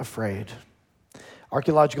be afraid.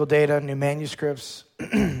 Archaeological data, new manuscripts,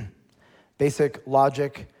 basic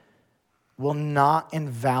logic will not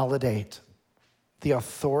invalidate the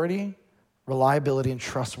authority, reliability, and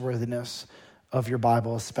trustworthiness of your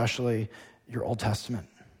Bible, especially your Old Testament.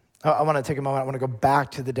 I want to take a moment. I want to go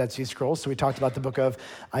back to the Dead Sea Scrolls. So we talked about the book of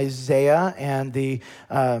Isaiah and the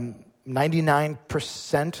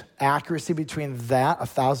 99% accuracy between that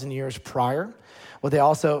 1,000 years prior. What they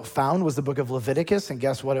also found was the book of Leviticus, and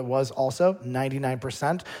guess what it was also?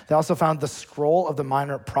 99%. They also found the scroll of the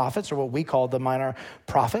minor prophets, or what we call the minor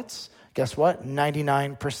prophets. Guess what?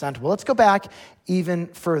 99%. Well, let's go back even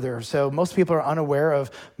further. So most people are unaware of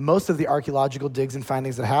most of the archaeological digs and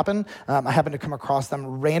findings that happen. I happen to come across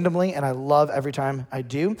them randomly, and I love every time I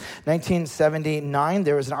do. 1979,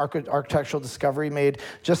 there was an architectural discovery made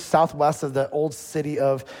just southwest of the old city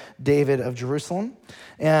of David of Jerusalem.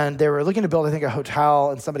 And they were looking to build, I think, a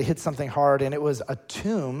hotel, and somebody hit something hard, and it was a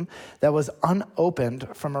tomb that was unopened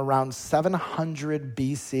from around 700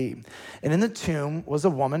 BC. And in the tomb was a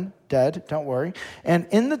woman, dead, don't worry. And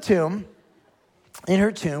in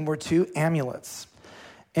her tomb were 2 amulets.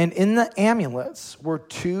 And in the amulets were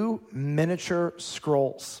 2 miniature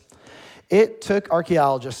scrolls. It took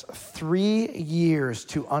archaeologists 3 years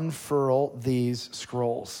to unfurl these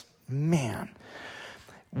scrolls. Man.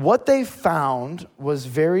 What they found was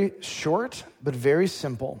very short, but very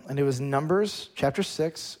simple. And it was Numbers chapter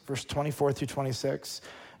 6, verse 24 through 26.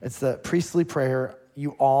 It's the priestly prayer.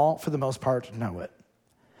 You all, for the most part, know it.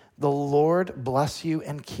 The Lord bless you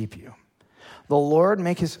and keep you. The Lord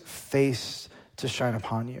make his face to shine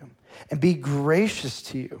upon you and be gracious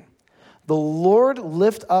to you. The Lord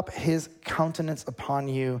lift up his countenance upon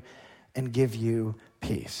you and give you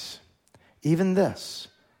peace. Even this,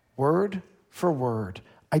 word for word,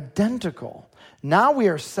 identical. Now we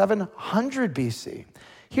are 700 BC.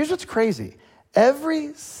 Here's what's crazy.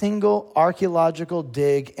 Every single archaeological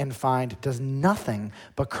dig and find does nothing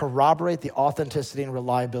but corroborate the authenticity and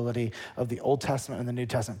reliability of the Old Testament and the New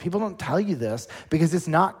Testament. People don't tell you this because it's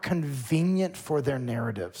not convenient for their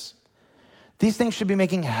narratives. These things should be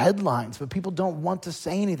making headlines, but people don't want to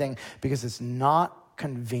say anything because it's not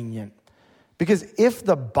convenient. Because if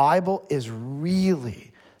the Bible is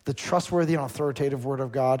really the trustworthy and authoritative word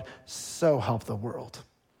of God, so help the world.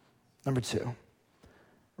 Number 2,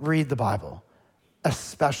 read the Bible,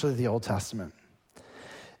 especially the Old Testament.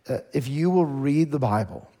 If you will read the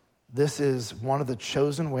Bible, this is one of the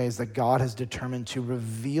chosen ways that God has determined to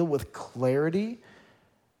reveal with clarity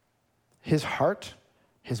his heart,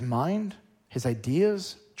 his mind, his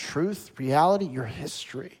ideas, truth, reality, your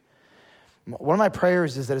history. One of my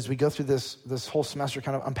prayers is that as we go through this whole semester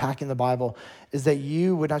kind of unpacking the Bible, is that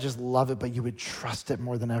you would not just love it, but you would trust it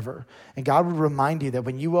more than ever. And God would remind you that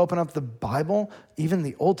when you open up the Bible, even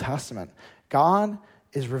the Old Testament, God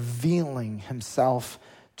is revealing himself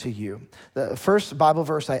to you. The first Bible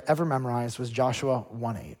verse I ever memorized was Joshua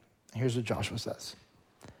 1:8. Here's what Joshua says.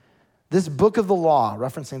 This book of the law,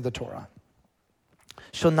 referencing the Torah,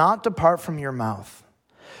 shall not depart from your mouth,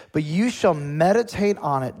 but you shall meditate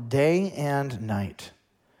on it day and night,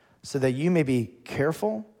 so that you may be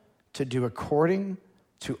careful to do according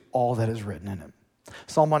to all that is written in it.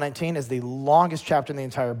 Psalm 119 is the longest chapter in the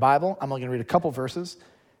entire Bible. I'm only going to read a couple verses.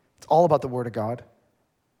 It's all about the word of God.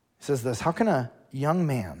 It says this, how can a young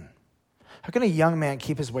man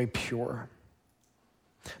keep his way pure?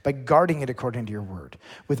 By guarding it according to your word.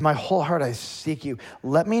 With my whole heart I seek you.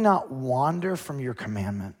 Let me not wander from your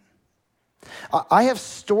commandment. I have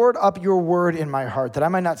stored up your word in my heart that I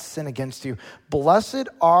might not sin against you. Blessed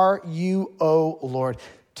are you, O Lord.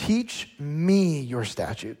 Teach me your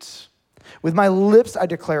statutes. With my lips, I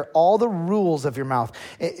declare all the rules of your mouth.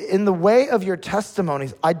 In the way of your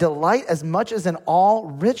testimonies, I delight as much as in all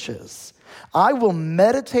riches. I will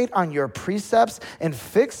meditate on your precepts and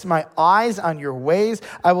fix my eyes on your ways.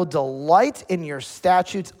 I will delight in your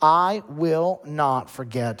statutes. I will not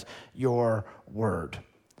forget your word.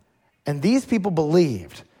 And these people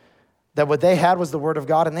believed that what they had was the word of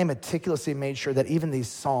God, and they meticulously made sure that even these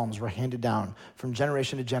psalms were handed down from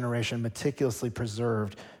generation to generation, meticulously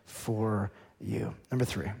preserved for you. Number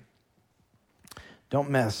 3, don't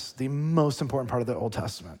miss the most important part of the Old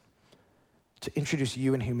Testament, to introduce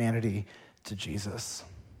you and humanity to Jesus.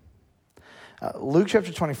 Luke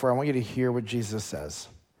chapter 24, I want you to hear what Jesus says.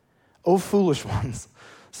 O foolish ones,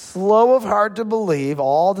 slow of heart to believe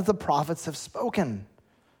all that the prophets have spoken.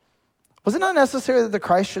 Was it not necessary that the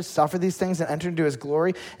Christ should suffer these things and enter into his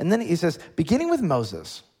glory? And then he says, beginning with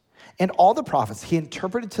Moses and all the prophets, he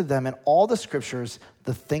interpreted to them in all the scriptures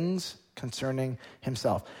the things concerning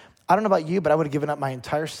himself. I don't know about you, but I would have given up my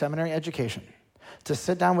entire seminary education to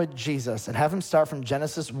sit down with Jesus and have him start from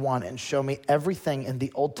Genesis 1 and show me everything in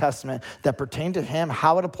the Old Testament that pertained to him,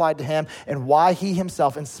 how it applied to him, and why he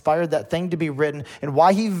himself inspired that thing to be written, and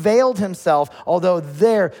why he veiled himself, although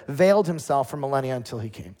there veiled himself for millennia until he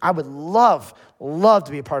came. I would love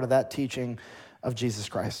to be a part of that teaching of Jesus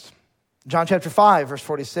Christ. John chapter 5, verse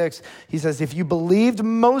 46, he says, if you believed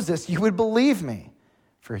Moses, you would believe me,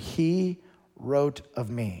 for he wrote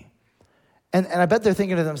of me. And I bet they're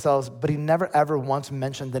thinking to themselves, but he never ever once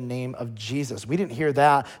mentioned the name of Jesus. We didn't hear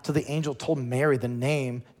that till the angel told Mary the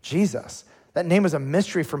name Jesus. That name was a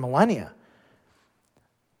mystery for millennia.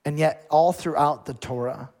 And yet all throughout the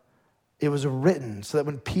Torah, it was written so that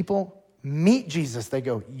when people meet Jesus, they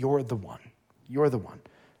go, you're the one. You're the one.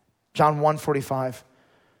 John 1:45,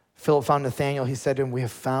 Philip found Nathanael. He said to him, we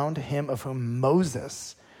have found him of whom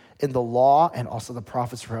Moses in the law and also the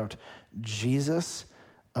prophets wrote, Jesus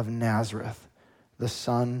of Nazareth, the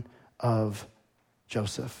son of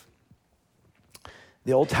Joseph.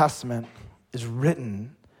 The Old Testament is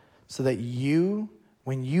written so that you,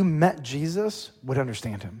 when you met Jesus, would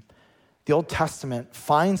understand him. The Old Testament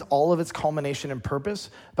finds all of its culmination and purpose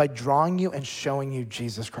by drawing you and showing you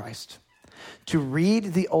Jesus Christ. To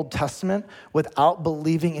read the Old Testament without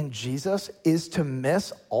believing in Jesus is to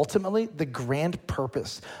miss, ultimately, the grand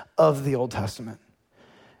purpose of the Old Testament.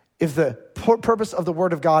 If the purpose of the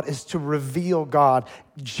Word of God is to reveal God,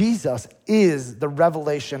 Jesus is the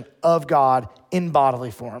revelation of God in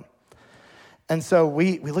bodily form. And so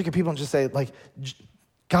we look at people and just say, like,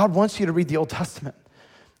 God wants you to read the Old Testament.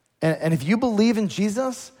 And if you believe in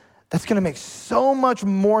Jesus, that's going to make so much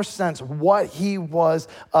more sense what he was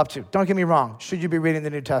up to. Don't get me wrong. Should you be reading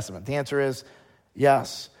the New Testament? The answer is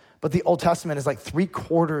yes. But the Old Testament is like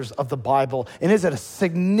 3/4 of the Bible, and is a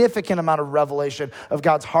significant amount of revelation of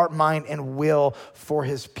God's heart, mind, and will for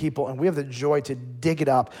his people. And we have the joy to dig it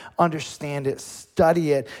up, understand it,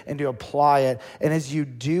 study it, and to apply it. And as you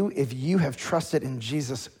do, if you have trusted in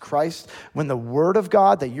Jesus Christ, when the Word of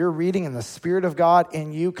God that you're reading and the Spirit of God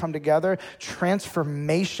in you come together,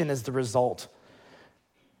 transformation is the result.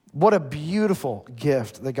 What a beautiful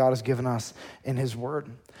gift that God has given us in his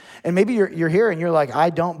Word. And maybe you're here and you're like, I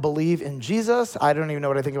don't believe in Jesus. I don't even know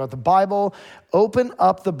what I think about the Bible. Open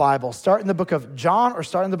up the Bible. Start in the book of John or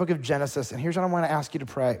start in the book of Genesis. And here's what I want to ask you to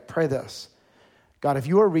pray. Pray this. God, if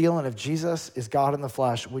you are real and if Jesus is God in the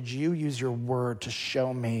flesh, would you use your word to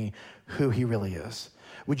show me who he really is?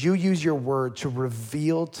 Would you use your word to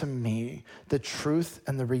reveal to me the truth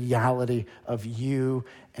and the reality of you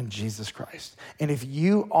and Jesus Christ? And if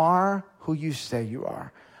you are who you say you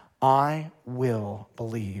are, I will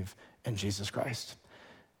believe in Jesus Christ.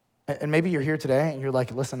 And maybe you're here today and you're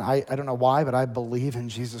like, listen, I don't know why, but I believe in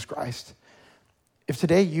Jesus Christ. If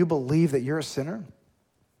today you believe that you're a sinner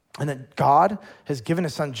and that God has given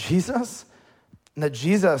his son Jesus, and that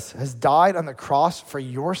Jesus has died on the cross for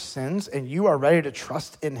your sins, and you are ready to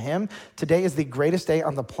trust in him, today is the greatest day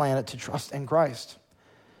on the planet to trust in Christ.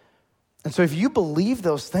 And so if you believe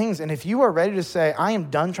those things, and if you are ready to say, I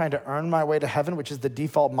am done trying to earn my way to heaven, which is the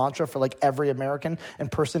default mantra for like every American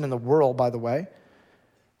and person in the world, by the way,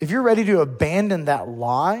 if you're ready to abandon that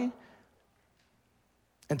lie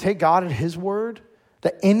and take God at his word,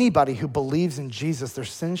 that anybody who believes in Jesus, their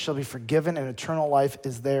sins shall be forgiven and eternal life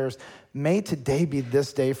is theirs, may today be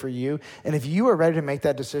this day for you. And if you are ready to make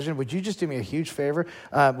that decision, would you just do me a huge favor?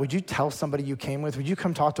 Would you tell somebody you came with? Would you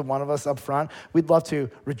come talk to one of us up front? We'd love to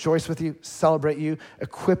rejoice with you, celebrate you,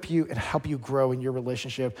 equip you, and help you grow in your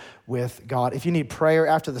relationship with God. If you need prayer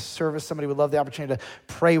after the service, somebody would love the opportunity to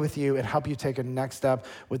pray with you and help you take a next step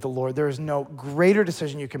with the Lord. There is no greater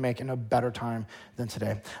decision you can make in a better time than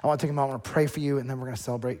today. I want to take a moment to pray for you, and then we're going to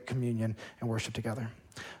celebrate communion and worship together.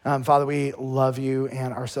 Father, we love you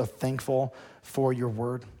and are so thankful for your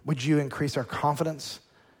word. Would you increase our confidence?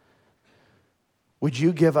 Would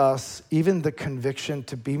you give us even the conviction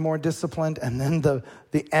to be more disciplined, and then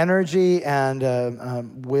the energy and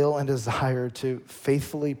will and desire to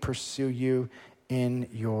faithfully pursue you in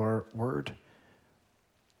your word?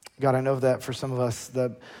 God, I know that for some of us,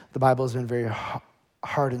 the Bible has been very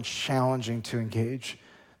hard and challenging to engage.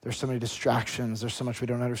 There's so many distractions. There's so much we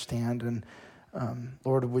don't understand. And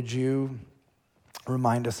Lord, would you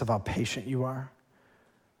remind us of how patient you are?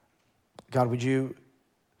 God, would you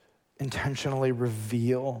intentionally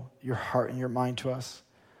reveal your heart and your mind to us?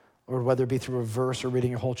 Or whether it be through a verse or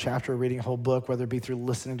reading a whole chapter or reading a whole book, whether it be through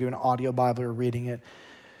listening to an audio Bible or reading it,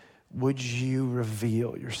 would you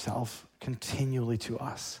reveal yourself continually to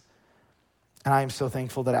us? And I am so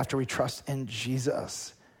thankful that after we trust in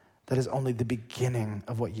Jesus, that is only the beginning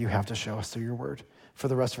of what you have to show us through your word. For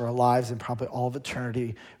the rest of our lives and probably all of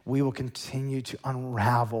eternity, we will continue to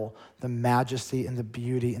unravel the majesty and the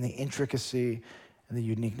beauty and the intricacy and the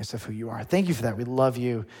uniqueness of who you are. Thank you for that. We love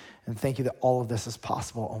you, and thank you that all of this is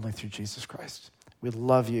possible only through Jesus Christ. We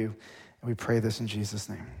love you, and we pray this in Jesus'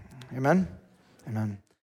 name. Amen? Amen.